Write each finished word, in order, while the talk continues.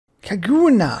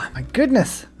Kaguna! My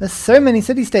goodness, there's so many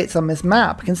city-states on this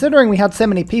map. Considering we had so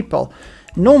many people,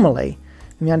 normally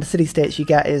the amount of city-states you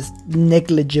get is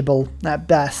negligible at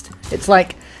best. It's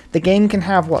like the game can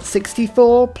have, what,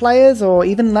 64 players or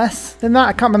even less than that?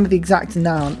 I can't remember the exact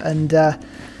amount, and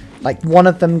like one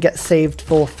of them gets saved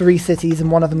for 3 cities and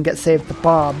one of them gets saved for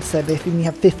Barb. So if you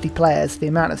have 50 players, the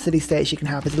amount of city-states you can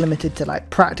have is limited to like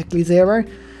practically 0.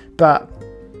 But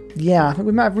yeah, I think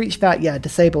we might have reached that,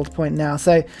 disabled point now.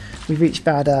 So we've reached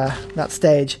that that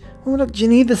stage. Oh look,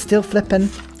 Geneva's still flipping.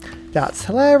 That's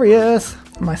hilarious.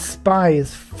 My spy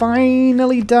is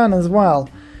finally done as well.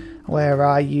 Where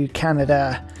are you,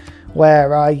 Canada?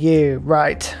 Where are you?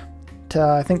 Right.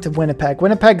 I think to Winnipeg.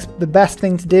 Winnipeg's the best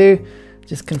thing to do.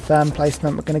 Just confirm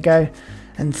placement. We're going to go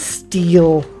and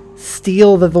steal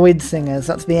the Void Singers.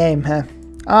 That's the aim here.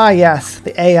 Ah yes,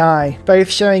 the AI, both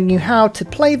showing you how to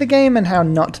play the game and how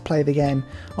not to play the game.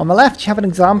 On the left you have an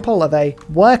example of a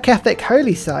work ethic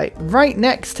holy site right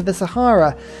next to the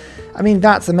Sahara. I mean,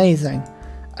 that's amazing.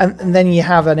 And then you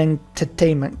have an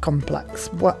entertainment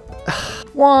complex. What?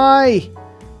 Why?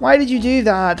 Why did you do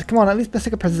that? Come on, at least let's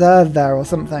take a preserve there or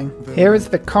something. Here is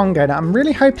the Congo. Now I'm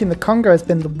really hoping the Congo has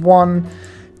been the one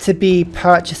to be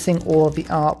purchasing all of the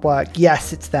artwork.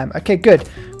 Yes, it's them. Okay, good.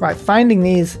 Right, finding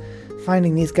these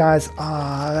guys,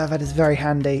 that is very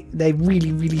handy. They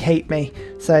really, really hate me.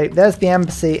 So there's the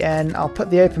embassy in. I'll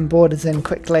put the open borders in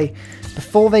quickly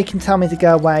before they can tell me to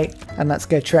go away, and let's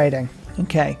go trading.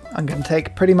 Okay, I'm going to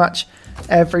take pretty much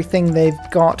everything they've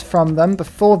got from them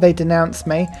before they denounce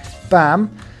me.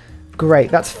 Bam.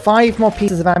 Great, that's 5 more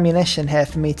pieces of ammunition here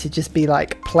for me to just be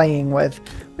like playing with,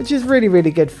 which is really, really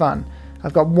good fun.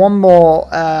 I've got one more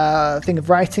thing of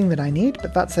writing that I need,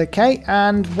 but that's okay.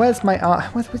 And where's my art?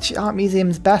 Which art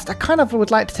museum's best? I kind of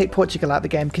would like to take Portugal out of the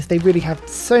game because they really have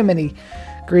so many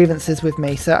grievances with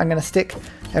me. So I'm going to stick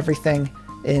everything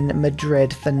in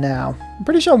Madrid for now. I'm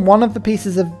pretty sure one of the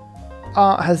pieces of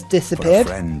art has disappeared.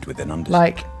 For a friend with an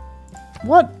like,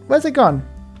 what? Where's it gone?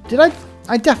 Did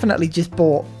I definitely just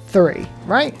bought 3,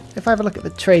 right? If I have a look at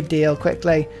the trade deal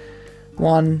quickly.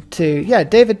 1, 2, yeah,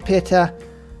 David Pieter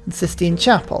and Sistine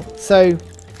Chapel. So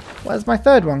where's my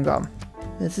 3rd one gone?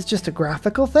 This is just a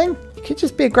graphical thing? It could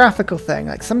just be a graphical thing.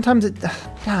 Like sometimes it,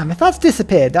 damn, if that's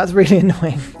disappeared, that's really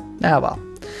annoying. Ah well,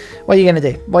 what are you gonna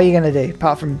do? What are you gonna do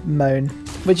apart from moan?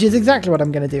 Which is exactly what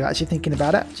I'm gonna do, actually, thinking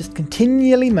about it. Just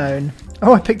continually moan.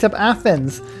 Oh, I picked up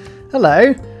Athens.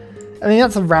 Hello. I mean,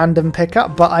 that's a random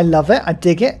pickup, but I love it. I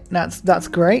dig it. That's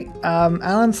great.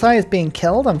 Alansai is being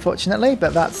killed, unfortunately,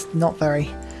 but that's not very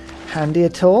handy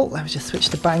at all. Let me just switch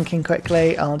to banking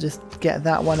quickly. I'll just get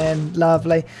that one in.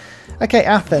 Lovely. Okay,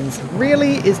 Athens.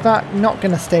 Really? Is that not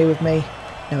going to stay with me?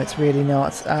 No, it's really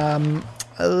not.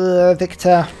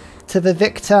 Victor. To the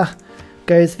victor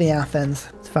goes the Athens.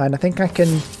 It's fine. I think I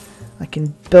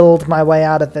can build my way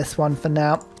out of this one for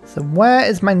now. So where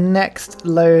is my next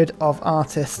load of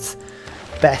artists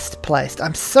best placed?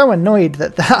 I'm so annoyed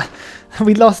that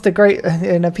we lost a great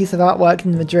a piece of artwork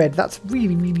in Madrid. That's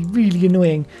really, really, really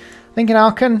annoying. I think in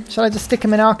Aachen. Shall I just stick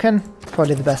them in Aachen?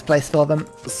 Probably the best place for them.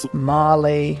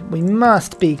 Mali. We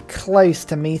must be close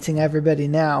to meeting everybody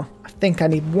now. I think I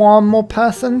need one more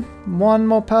person. One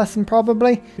more person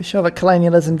probably. Be sure that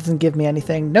colonialism doesn't give me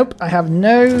anything. Nope, I have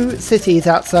no cities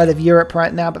outside of Europe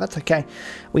right now, but that's okay.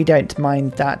 We don't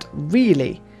mind that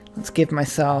really. Let's give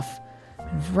myself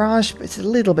Raj. It's a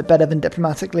little bit better than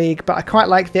Diplomatic League, but I quite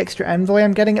like the extra envoy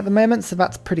I'm getting at the moment, so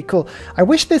that's pretty cool. I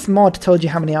wish this mod told you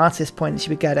how many artist points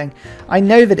you were getting. I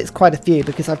know that it's quite a few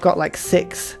because I've got like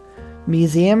 6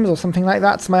 museums or something like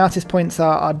that, so my artist points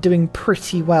are doing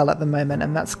pretty well at the moment,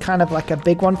 and that's kind of like a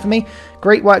big one for me.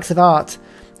 Great works of art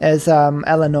as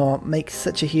Eleanor makes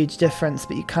such a huge difference,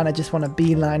 but you kind of just want to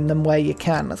beeline them where you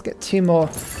can. Let's get 2 more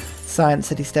science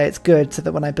city-states, good, so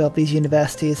that when I build these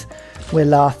universities, we're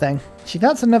laughing. Gee,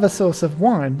 that's another source of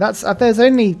wine. That's there's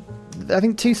only, I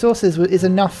think 2 sources is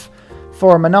enough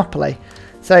for a monopoly.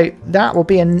 So that will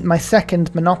be my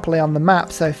 2nd monopoly on the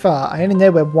map so far. I only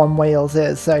know where 1 Wales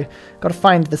is, so got to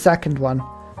find the 2nd one.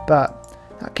 But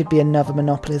that could be another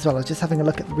monopoly as well. I was just having a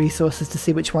look at the resources to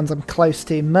see which ones I'm close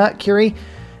to. Mercury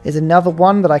is another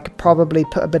one that I could probably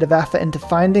put a bit of effort into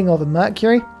finding, or the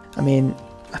Mercury. I mean,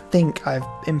 I think I've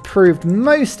improved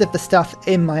most of the stuff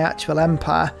in my actual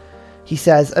empire. He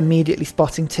says, immediately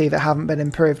spotting 2 that haven't been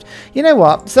improved. You know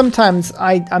what? Sometimes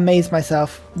I amaze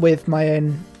myself with my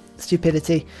own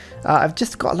stupidity. I've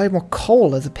just got a load more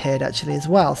coal has appeared actually as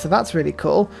well, so that's really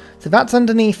cool. So that's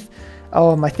underneath,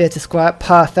 oh, my theatre square.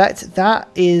 Perfect.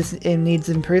 That needs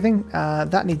improving.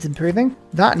 That needs improving.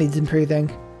 That needs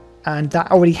improving. And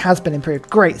that already has been improved.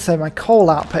 Great, so my coal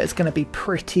output is going to be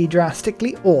pretty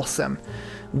drastically awesome.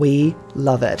 We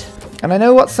love it. And I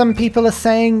know what some people are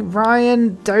saying,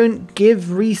 Ryan, don't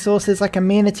give resources like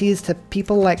amenities to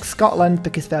people like Scotland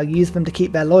because they'll use them to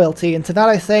keep their loyalty. And to that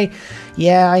I say,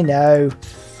 yeah, I know,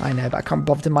 but I can't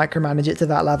bother to micromanage it to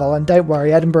that level. And don't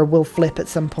worry, Edinburgh will flip at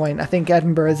some point. I think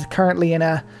Edinburgh is currently in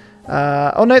a...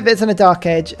 oh no, it's in a dark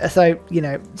age, so, you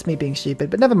know, it's me being stupid,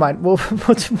 but never mind, we'll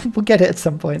get it at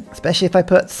some point. Especially if I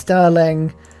put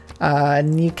Stirling,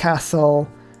 Newcastle,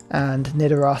 and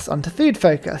Nidaros onto food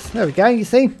focus. There we go, you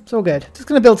see, it's all good. Just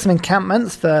going to build some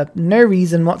encampments for no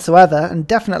reason whatsoever, and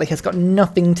definitely has got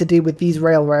nothing to do with these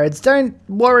railroads. Don't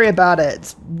worry about it,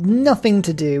 it's nothing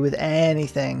to do with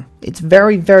anything. It's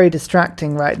very, very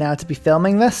distracting right now to be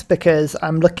filming this because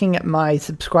I'm looking at my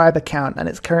subscriber count and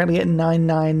it's currently at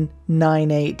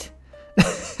 9998.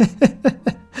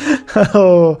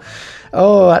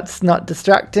 Oh, that's not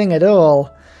distracting at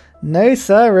all. No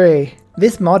siree.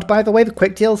 This mod, by the way, the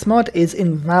quick deals mod, is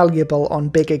invaluable on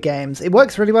bigger games. It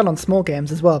works really well on small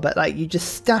games as well, but like you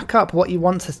just stack up what you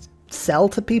want to sell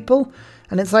to people,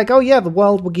 and it's like, oh yeah, the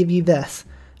world will give you this.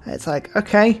 It's like,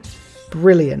 okay,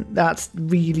 brilliant. That's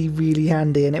really, really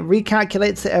handy, and it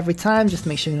recalculates it every time. Just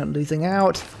make sure you're not losing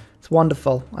out. It's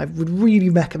wonderful. I would really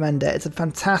recommend it. It's a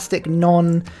fantastic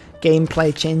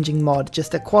non-gameplay changing mod,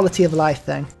 just a quality of life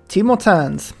thing. 2 more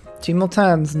turns. 2 more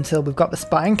turns until we've got the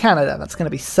spy in Canada. That's going to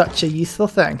be such a useful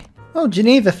thing. Oh,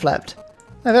 Geneva flipped.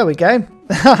 Oh, there we go.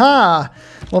 Haha!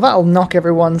 Well, that'll knock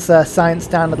everyone's science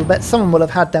down a little bit. Someone will have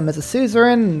had them as a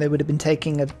suzerain, and they would have been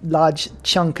taking a large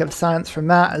chunk of science from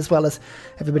that, as well as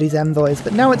everybody's envoys.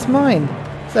 But now it's mine.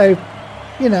 So,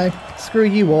 you know, screw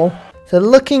you all. So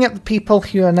looking at the people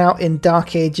who are now in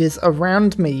Dark Ages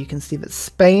around me, you can see that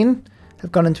Spain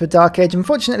have gone into a Dark Age.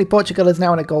 Unfortunately, Portugal is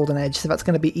now in a Golden Age, so that's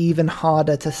going to be even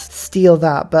harder to steal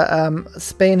that. But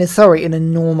Spain is, sorry, in a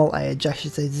Normal Age, I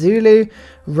should say. Zulu,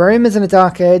 Rome is in a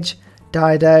Dark Age,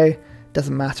 Dido,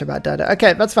 doesn't matter about Dido.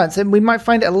 Okay, that's fine. So we might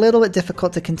find it a little bit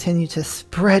difficult to continue to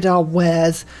spread our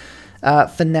wares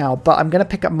for now, but I'm going to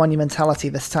pick up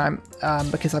Monumentality this time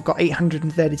because I've got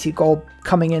 832 gold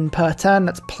coming in per turn.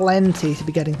 That's plenty to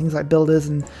be getting things like builders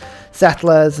and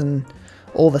settlers and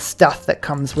all the stuff that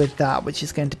comes with that, which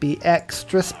is going to be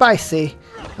extra spicy.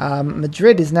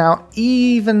 Madrid is now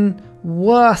even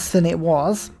worse than it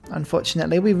was,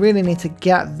 unfortunately. We really need to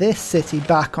get this city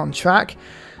back on track.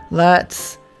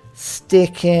 Let's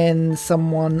stick in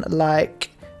someone like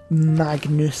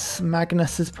Magnus.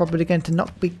 Magnus is probably going to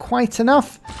not be quite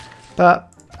enough,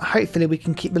 but hopefully we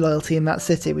can keep the loyalty in that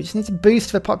city. We just need to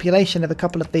boost the population of a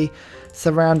couple of the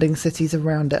surrounding cities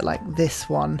around it, like this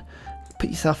one. Put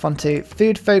yourself onto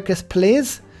food focus,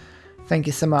 please. Thank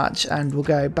you so much. And we'll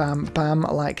go bam, bam,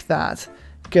 like that.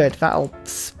 Good. That'll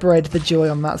spread the joy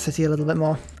on that city a little bit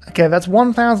more. Okay, that's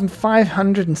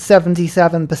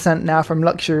 1,577% now from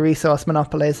luxury resource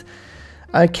monopolies.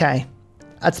 Okay.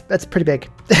 That's pretty big.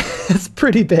 It's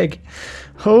pretty big.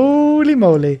 Holy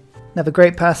moly. Another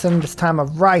great person, this time a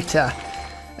writer.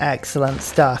 Excellent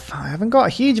stuff. I haven't got a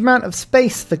huge amount of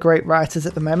space for great writers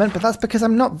at the moment, but that's because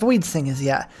I'm not Void Singers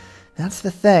yet. That's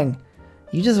the thing.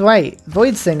 You just wait.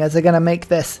 Void Singers are going to make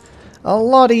this a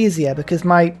lot easier because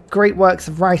my great works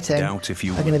of writing are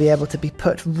going to be able to be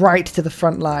put right to the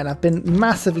front line. I've been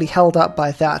massively held up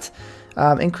by that.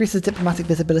 Increases diplomatic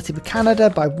visibility with Canada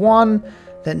by 1.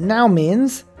 That now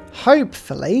means,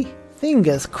 hopefully,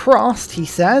 fingers crossed, he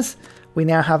says, we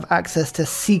now have access to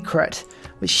Secret,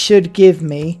 which should give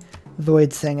me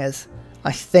Void Singers.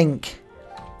 I think.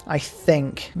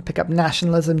 Pick up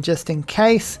Nationalism just in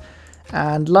case.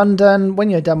 And London, when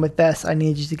you're done with this, I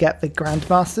need you to get the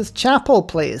Grandmaster's Chapel,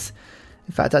 please.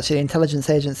 In fact, actually, Intelligence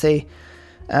Agency.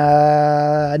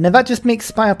 Now that just makes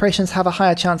spy operations have a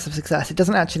higher chance of success. It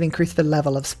doesn't actually increase the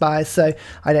level of spies, so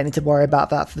I don't need to worry about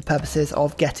that for the purposes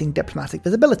of getting diplomatic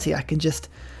visibility. I can just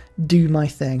do my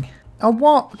thing. Oh,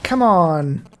 what? Come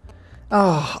on.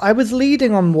 Oh, I was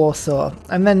leading on Warsaw,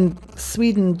 and then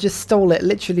Sweden just stole it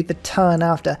literally the turn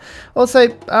after. Also,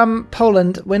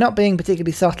 Poland, we're not being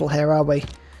particularly subtle here, are we?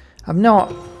 I'm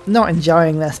not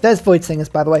enjoying this. There's Void Singers,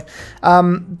 by the way.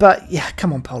 But yeah,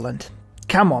 come on, Poland.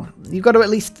 Come on. You've got to at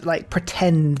least, like,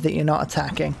 pretend that you're not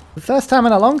attacking. The first time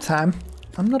in a long time,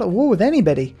 I'm not at war with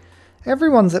anybody.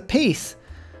 Everyone's at peace.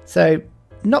 So,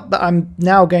 not that I'm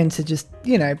now going to just,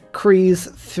 you know, cruise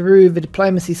through the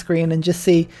diplomacy screen and just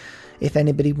see if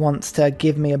anybody wants to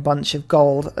give me a bunch of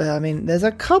gold. I mean, there's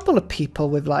a couple of people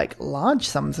with, like, large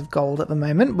sums of gold at the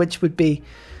moment, which would be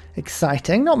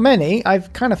exciting. Not many.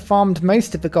 I've kind of farmed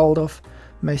most of the gold off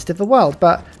most of the world,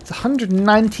 but it's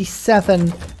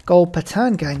 197 gold per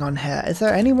turn going on here. Is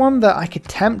there anyone that I could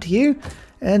tempt you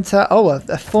into, oh,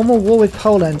 a formal war with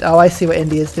Poland? Oh, I see what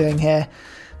India's doing here.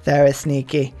 Very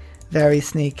sneaky. Very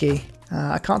sneaky.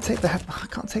 I can't take the... I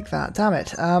can't take that. Damn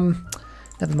it.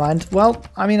 Never mind. Well,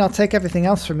 I mean, I'll take everything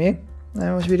else from you.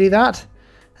 Should we do that?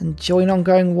 And join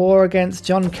ongoing war against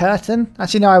John Curtin?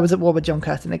 Actually, no, I was at war with John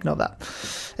Curtin. Ignore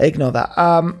that. Ignore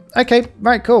that. Okay,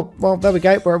 right, cool. Well, there we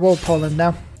go. We're at war with Poland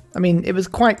now. I mean, it was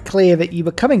quite clear that you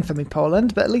were coming for me,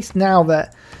 Poland, but at least now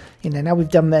that, you know, now we've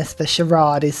done this, the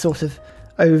charade is sort of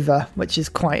over, which is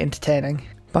quite entertaining.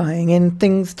 Buying in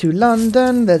things to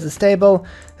London. There's a stable.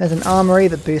 There's an armory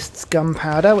that boosts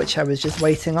gunpowder, which I was just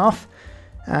waiting off.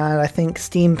 And I think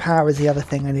steam power is the other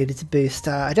thing I needed to boost.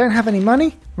 I don't have any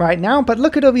money right now, but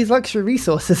look at all these luxury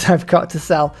resources I've got to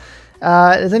sell.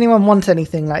 Does anyone want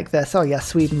anything like this? Oh yeah,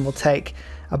 Sweden will take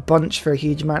a bunch for a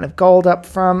huge amount of gold up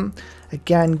front.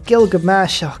 Again,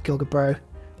 Gilgamesh, oh Gilgabro,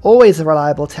 always a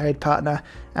reliable trade partner.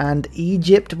 And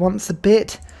Egypt wants a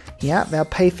bit. Yeah, they'll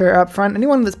pay for it up front.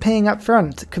 Anyone that's paying up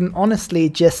front can honestly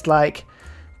just like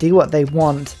do what they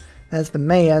want. There's the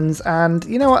Mayans, and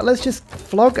you know what, let's just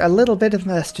flog a little bit of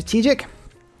strategic.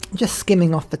 Just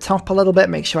skimming off the top a little bit,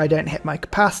 make sure I don't hit my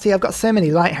capacity. I've got so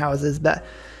many lighthouses, but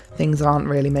things aren't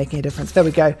really making a difference. There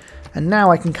we go. And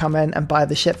now I can come in and buy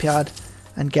the shipyard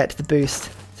and get the boost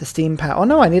to steam power. Oh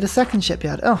no, I need a second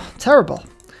shipyard. Oh, terrible.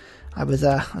 I was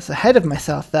ahead of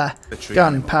myself there.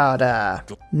 Gunpowder.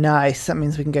 Nice, that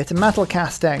means we can go to metal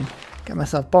casting, get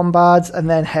myself bombards, and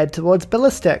then head towards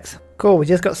ballistics. Cool, we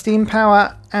just got steam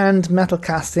power and metal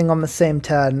casting on the same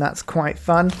turn. That's quite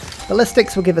fun.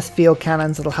 Ballistics will give us field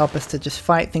cannons. It'll help us to just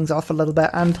fight things off a little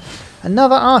bit. And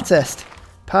another artist.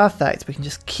 Perfect. We can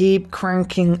just keep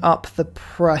cranking up the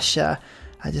pressure.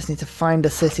 I just need to find a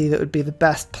city that would be the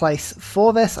best place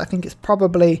for this. I think it's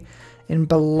probably in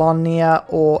Bologna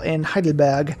or in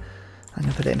Heidelberg. I'm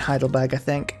going to put it in Heidelberg, I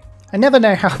think. I never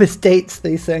know how this dates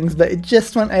these things, but it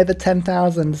just went over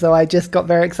 10,000, so I just got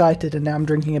very excited and now I'm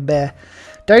drinking a beer.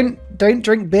 Don't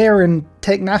drink beer and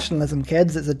take nationalism,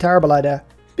 kids. It's a terrible idea.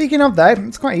 Speaking of though,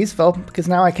 it's quite useful because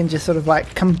now I can just sort of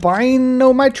like combine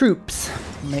all my troops,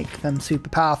 make them super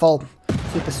powerful,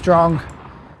 super strong.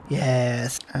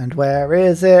 Yes, and where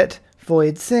is it?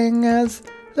 Void Singers,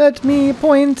 let me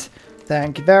point.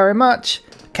 Thank you very much.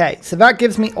 Okay, so that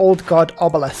gives me Old God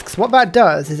obelisks. What that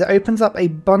does is it opens up a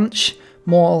bunch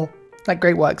more like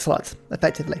great work slots,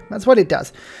 effectively. That's what it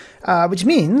does. Which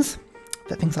means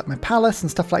that things like my palace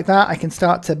and stuff like that, I can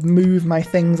start to move my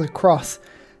things across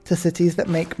to cities that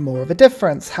make more of a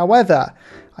difference. However,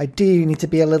 I do need to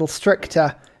be a little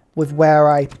stricter with where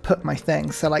I put my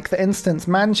things. So like for instance,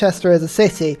 Manchester as a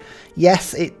city,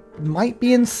 yes, it might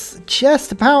be in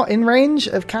just about in range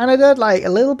of Canada, like a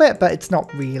little bit, but it's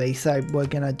not really, so we're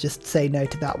gonna just say no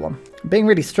to that one. I'm being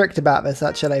really strict about this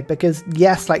actually, because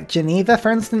yes, like Geneva for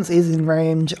instance is in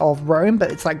range of Rome,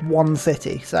 but it's like one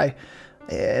city, so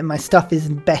my stuff is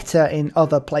better in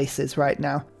other places right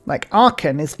now. Like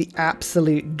Aachen is the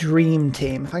absolute dream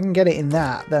team. If I can get it in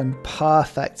that, then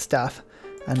perfect stuff.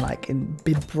 And like in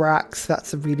Bibrax,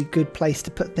 that's a really good place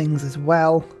to put things as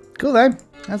well. Cool though,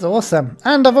 that's awesome.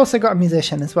 And I've also got a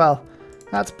musician as well.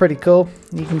 That's pretty cool.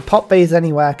 You can pop these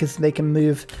anywhere because they can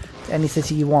move to any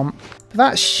city you want. But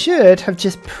that should have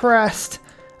just pressed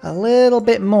a little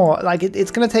bit more. Like it's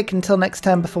going to take until next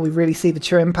turn before we really see the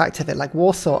true impact of it. Like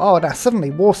Warsaw. Oh, now suddenly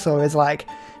Warsaw is like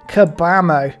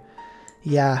kabamo.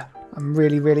 Yeah, I'm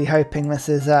really hoping this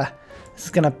is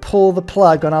going to pull the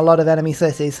plug on a lot of enemy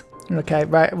cities. Okay,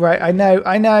 right. I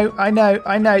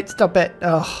know. Stop it.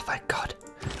 Oh, my God.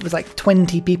 It was like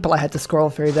 20 people I had to scroll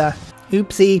through there.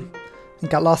 Oopsie. I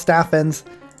think I lost Athens.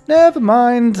 Never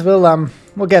mind.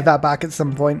 We'll get that back at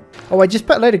some point. Oh, I just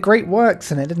put a load of great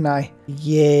works in it, didn't I?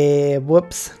 Yeah,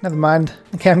 whoops. Never mind.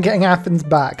 Okay, I'm getting Athens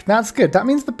back. That's good. That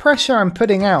means the pressure I'm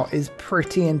putting out is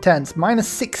pretty intense. Minus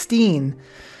 16.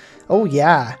 Oh,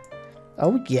 yeah.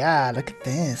 Oh, yeah. Look at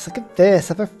this. Look at this.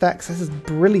 Other effects. This is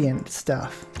brilliant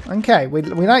stuff. Okay, we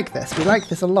like this. We like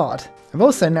this a lot. I've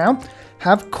also now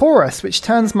have Chorus, which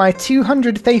turns my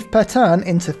 200 faith per turn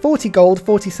into 40 gold,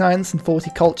 40 science, and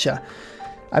 40 culture.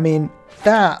 I mean,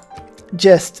 that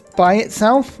just by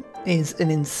itself is an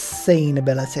insane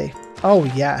ability. Oh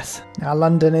yes. Now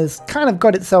London has kind of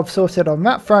got itself sorted on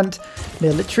that front.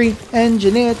 Military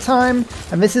engineer time.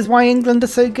 And this is why England are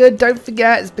so good. Don't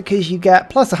forget, it's because you get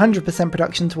plus 100%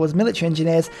 production towards military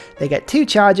engineers. They get 2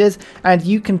 charges and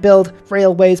you can build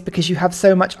railways because you have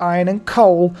so much iron and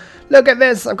coal. Look at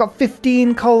this. I've got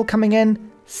 15 coal coming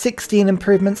in. 16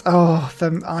 improvements. Oh,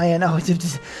 from iron. Oh,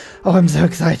 I'm so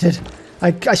excited.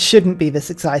 I shouldn't be this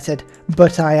excited,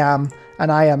 but I am.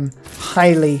 And I am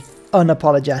highly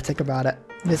unapologetic about it.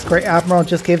 This great admiral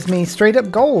just gives me straight up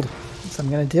gold, so I'm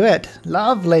going to do it.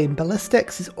 Lovely.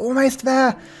 Ballistics is almost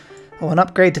there. Oh, an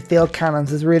upgrade to field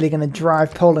cannons is really going to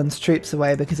drive Poland's troops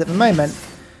away, because at the moment,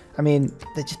 I mean,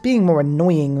 they're just being more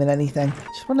annoying than anything. I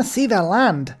just want to see their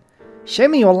land. Show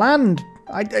me your land.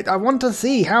 I want to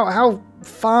see how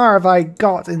far have I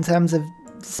got in terms of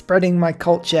spreading my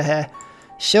culture here.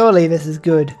 Surely this is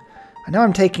good. I know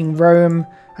I'm taking Rome.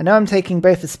 I know I'm taking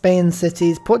both of Spain's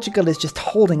cities. Portugal is just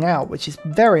holding out, which is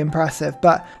very impressive,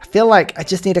 but I feel like I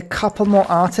just need a couple more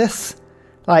artists.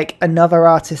 Like another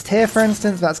artist here, for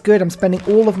instance. That's good. I'm spending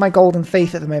all of my golden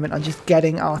faith at the moment on just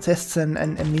getting artists and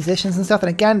musicians and stuff. And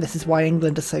again, this is why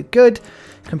England is so good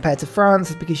compared to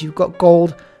France, is because you've got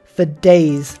gold for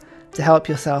days to help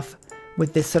yourself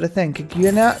with this sort of thing.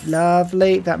 Kaguna,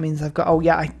 lovely. That means I've got, oh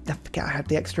yeah, I forget I had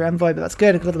the extra envoy, but that's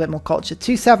good. A little bit more culture.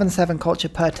 277 culture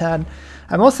per turn.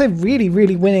 I'm also really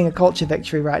winning a culture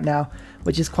victory right now,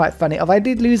 which is quite funny. Although I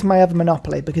did lose my other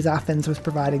monopoly because Athens was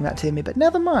providing that to me, but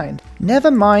never mind.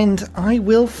 Never mind, I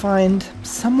will find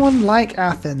someone like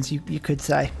Athens, you could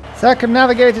say.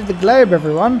 Circumnavigated the globe,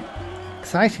 everyone.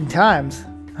 Exciting times.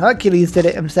 Hercules did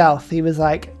it himself. He was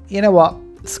like, you know what,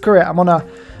 screw it, I'm on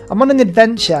an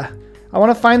adventure. I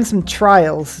want to find some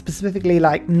trials, specifically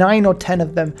like 9 or 10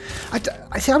 of them. I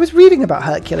was reading about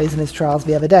Hercules and his trials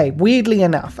the other day, weirdly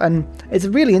enough, and it's a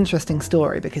really interesting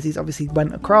story because he's obviously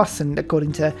went across and,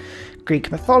 according to Greek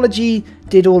mythology,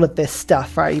 did all of this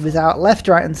stuff, right? He was out left,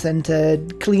 right and centre,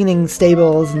 cleaning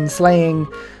stables and slaying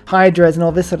hydras and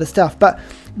all this sort of stuff. But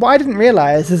what I didn't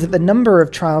realise is that the number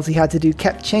of trials he had to do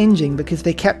kept changing because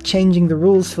they kept changing the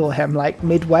rules for him, like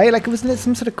midway. Like, wasn't it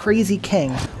some sort of crazy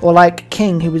king or like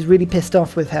king who was really pissed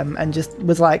off with him and just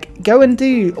was like, go and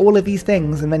do all of these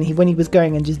things, and then when he was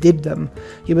going and just did them,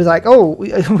 he was like, oh,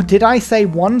 did I say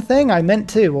one thing? I meant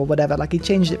to, or whatever. Like, he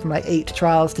changed it from like 8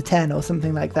 trials to 10 or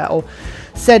something like that, or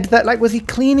said that, like, was he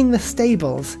cleaning the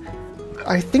stables?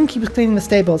 I think he was cleaning the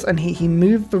stables and he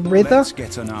moved the river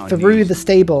through the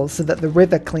stables so that the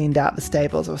river cleaned out the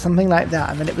stables or something like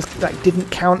that, and then it was like didn't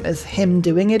count as him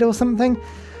doing it or something.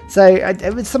 So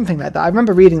it was something like that. I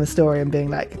remember reading the story and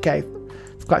being like, okay,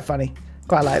 it's quite funny,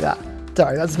 quite like that.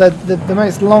 Sorry, that's the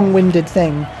most long-winded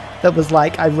thing that was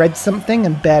like I read something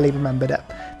and barely remembered it.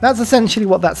 That's essentially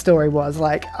what that story was.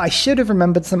 Like, I should have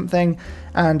remembered something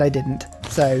and I didn't,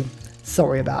 so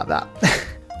sorry about that.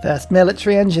 First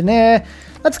military engineer.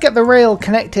 Let's get the rail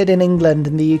connected in England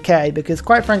and the UK, because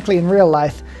quite frankly in real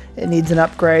life it needs an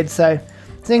upgrade, so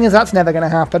seeing as that's never going to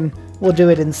happen, we'll do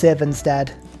it in Civ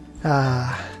instead.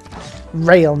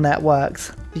 Rail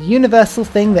networks. The universal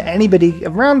thing that anybody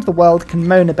around the world can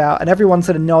moan about, and everyone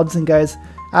sort of nods and goes,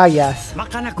 ah yes,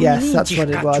 yes, that's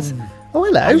what it was. Oh,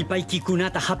 hello. Hello. The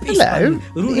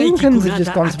Incans have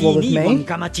just gone to war with me.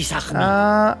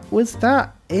 Was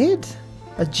that it?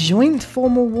 A joint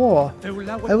formal war.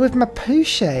 Oh, with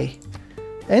Mapuche.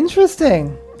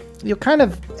 Interesting. You're kind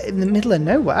of in the middle of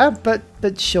nowhere, but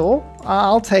sure,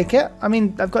 I'll take it. I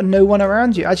mean, I've got no one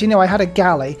around you. Actually, no, I had a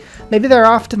galley. Maybe they're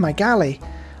after my galley.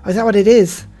 Oh, is that what it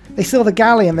is? They saw the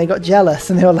galley and they got jealous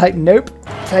and they were like, nope,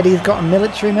 Teddy's got a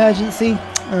military emergency.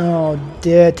 Oh,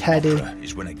 dear Teddy.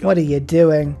 What are you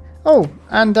doing? Oh,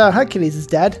 and Hercules is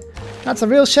dead. That's a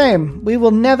real shame. We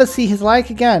will never see his like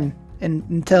again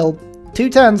until 2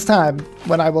 turns time,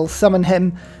 when I will summon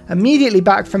him immediately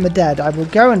back from the dead. I will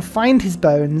go and find his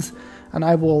bones, and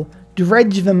I will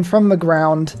dredge them from the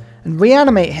ground and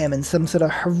reanimate him in some sort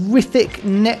of horrific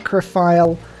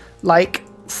necrophile-like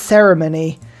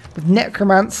ceremony with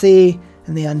necromancy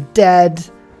and the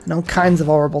undead and all kinds of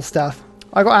horrible stuff.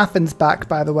 I got Athens back,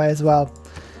 by the way, as well.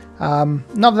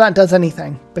 Not that does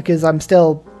anything, because I'm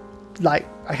still, like,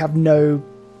 I have no...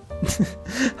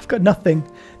 I've got nothing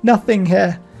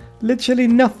here. Literally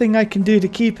nothing I can do to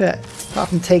keep it, apart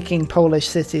from taking Polish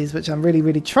cities, which I'm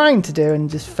really trying to do and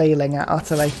just failing at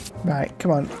utterly. Right,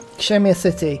 come on, show me a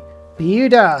city.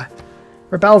 Buda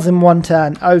rebels in 1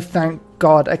 turn. Oh, thank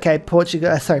God. Okay,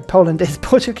 Portugal. Sorry, Poland is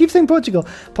Portugal. I keep saying Portugal.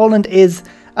 Poland is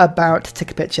about to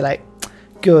capitulate.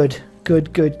 Good.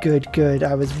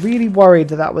 I was really worried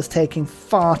that was taking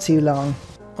far too long.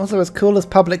 Also, as cool as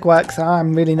public works are,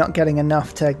 I'm really not getting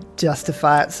enough to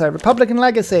justify it. So, Republican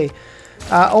legacy.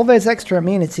 All those extra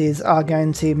amenities are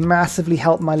going to massively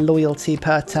help my loyalty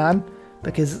per turn,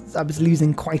 because I was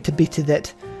losing quite a bit of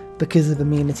it because of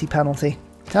amenity penalty.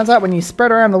 Turns out when you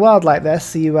spread around the world like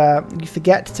this, you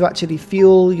forget to actually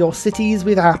fuel your cities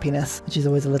with happiness, which is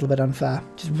always a little bit unfair.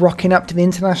 Just rocking up to the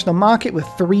international market with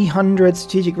 300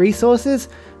 strategic resources.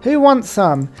 Who wants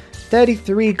some?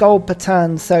 33 gold per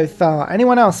turn so far.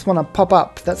 Anyone else want to pop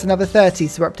up? That's another 30,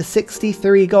 so we're up to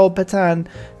 63 gold per turn.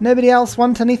 Nobody else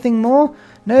want anything more?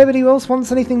 Nobody else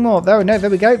wants anything more. Oh no, there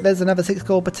we go. There's another 6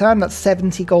 gold per turn. That's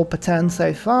 70 gold per turn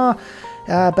so far.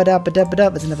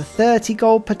 There's another 30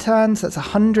 gold per turn, so that's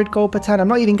 100 gold per turn. I'm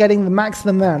not even getting the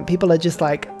maximum amount. People are just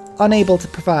like unable to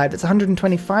provide. It's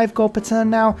 125 gold per turn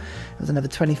now. There's another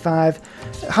 25.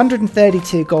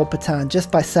 132 gold per turn just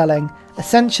by selling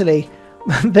essentially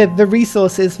the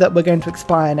resources that we're going to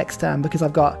expire next turn because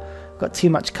I've got too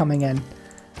much coming in.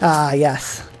 Ah,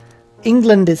 yes.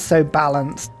 England is so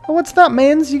balanced. Oh, what's that,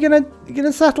 Mains? You're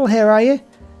gonna settle here, are you?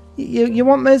 You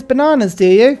want those bananas, do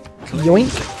you? Yoink.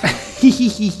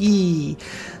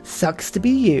 Sucks to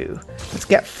be you. Let's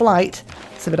get flight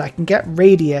so that I can get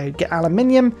radio, get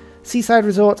aluminium, seaside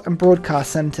resorts, and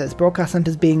broadcast centres. Broadcast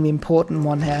centres being the important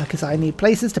one here because I need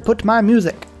places to put my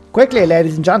music. Quickly,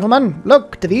 ladies and gentlemen,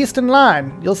 look to the eastern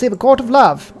line. You'll see the Court of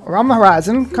Love around the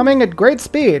horizon, coming at great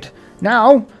speed.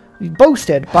 Now,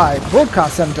 boasted by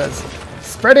broadcast centres,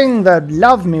 spreading the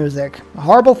love music, a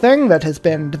horrible thing that has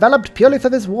been developed purely for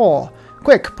this war.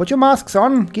 Quick, put your masks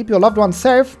on, keep your loved ones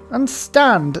safe, and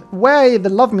stand where the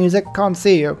love music can't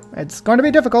see you. It's going to be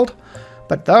difficult,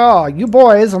 but there are you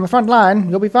boys on the front line.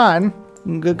 You'll be fine.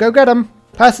 Go get them.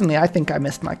 Personally, I think I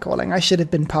missed my calling. I should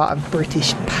have been part of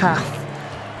British Path,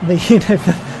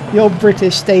 the old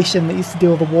British station that used to do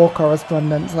all the war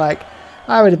correspondence. Like,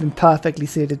 I would have been perfectly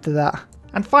suited to that.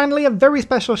 And finally, a very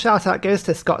special shout out goes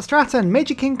to Scott Stratton,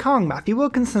 Major King Kong, Matthew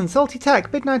Wilkinson, Salty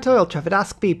Tech, Midnight Oil, Trevor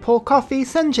Askby, Paul Coffey,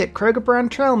 Senjit, Kroger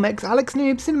Brand, Trail Mix, Alex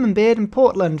Noob, Cinnamon Beard, and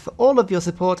Portland for all of your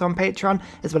support on Patreon,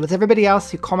 as well as everybody else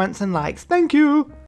who comments and likes. Thank you!